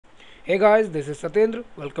Hey guys, this is Satyendra.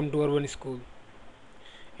 Welcome to Urban School.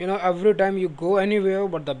 Every time you go anywhere,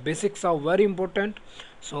 but the basics are very important.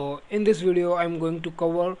 So, in this video, I'm going to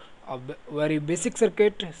cover a very basic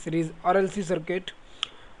circuit, series RLC circuit,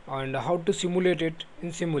 and how to simulate it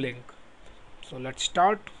in Simulink. So, let's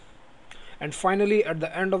start. And finally, at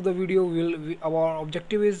the end of the video, our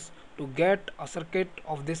objective is to get a circuit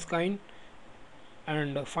of this kind,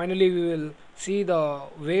 and finally, we will see the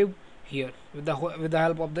wave here with the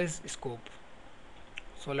help of this scope.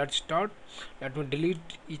 So let's start. Let me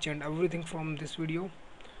delete each and everything from this video,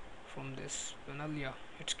 from this panel. Yeah,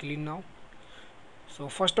 it's clean now. So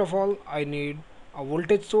first of all, I need a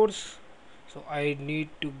voltage source. So I need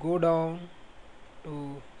to go down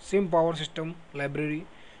to Simpower system library,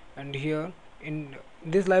 and here in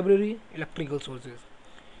this library, electrical sources,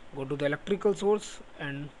 go to the electrical source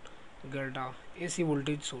and get a AC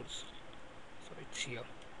voltage source. So it's here.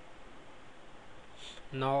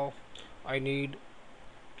 Now I need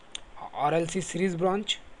RLC series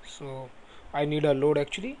branch. So I need a load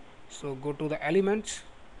actually. So go to the elements,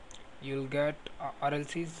 you'll get a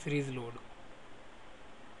RLC series load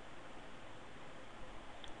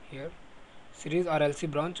here, series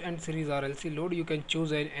RLC branch and series RLC load. You can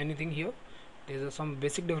choose anything here. There's some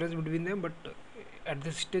basic difference between them, but at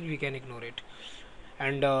this stage we can ignore it,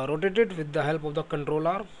 and rotate it with the help of the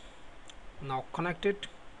controller. Now connect it.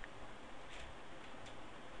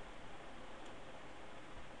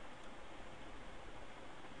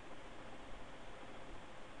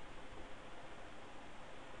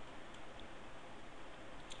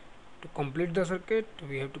 To complete the circuit,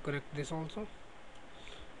 we have to connect this also.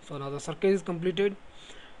 So now the circuit is completed,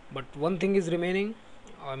 but one thing is remaining.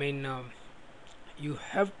 You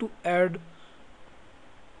have to add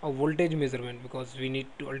a voltage measurement, because we need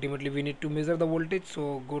to measure the voltage.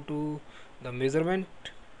 So go to the measurement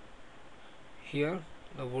here,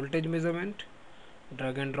 the voltage measurement,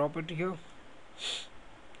 drag and drop it here,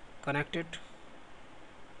 connect it.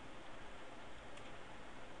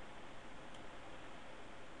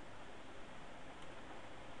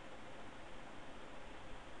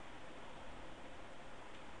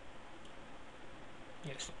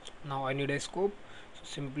 Yes, now I need a scope. So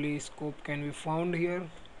simply scope can be found here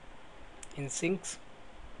in sinks.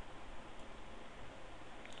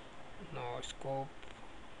 Now scope,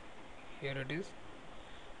 here it is.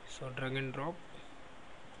 So drag and drop,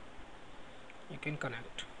 you can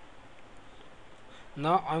connect.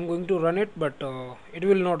 Now I'm going to run it, but it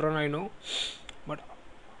will not run, I know,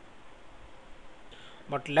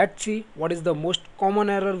 but let's see what is the most common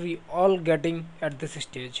error we all getting at this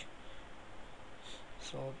stage.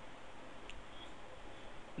 So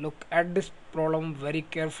look at this problem very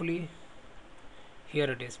carefully.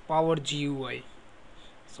 Here it is, power GUI.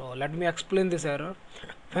 So let me explain this error.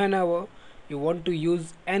 Whenever you want to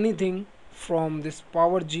use anything from this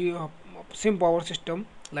Simpower system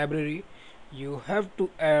library, you have to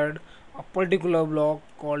add a particular block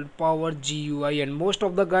called power GUI, and most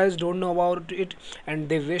of the guys don't know about it, and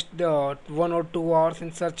they waste the 1 or 2 hours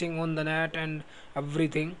in searching on the net and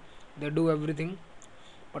everything. They do everything,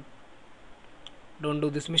 but don't do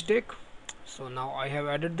this mistake. So now I have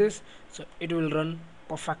added this, so it will run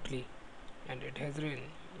perfectly, and it has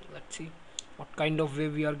run. Let's see what kind of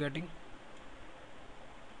wave we are getting.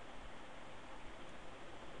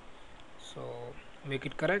 So make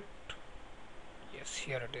it correct. Yes,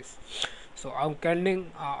 here it is. So I'm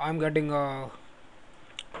getting a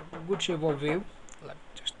good shape of wave.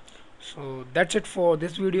 So that's it for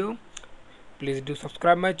this video. Please do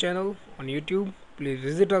subscribe my channel on YouTube. Please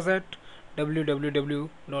visit us at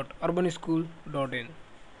www.urbanschool.in.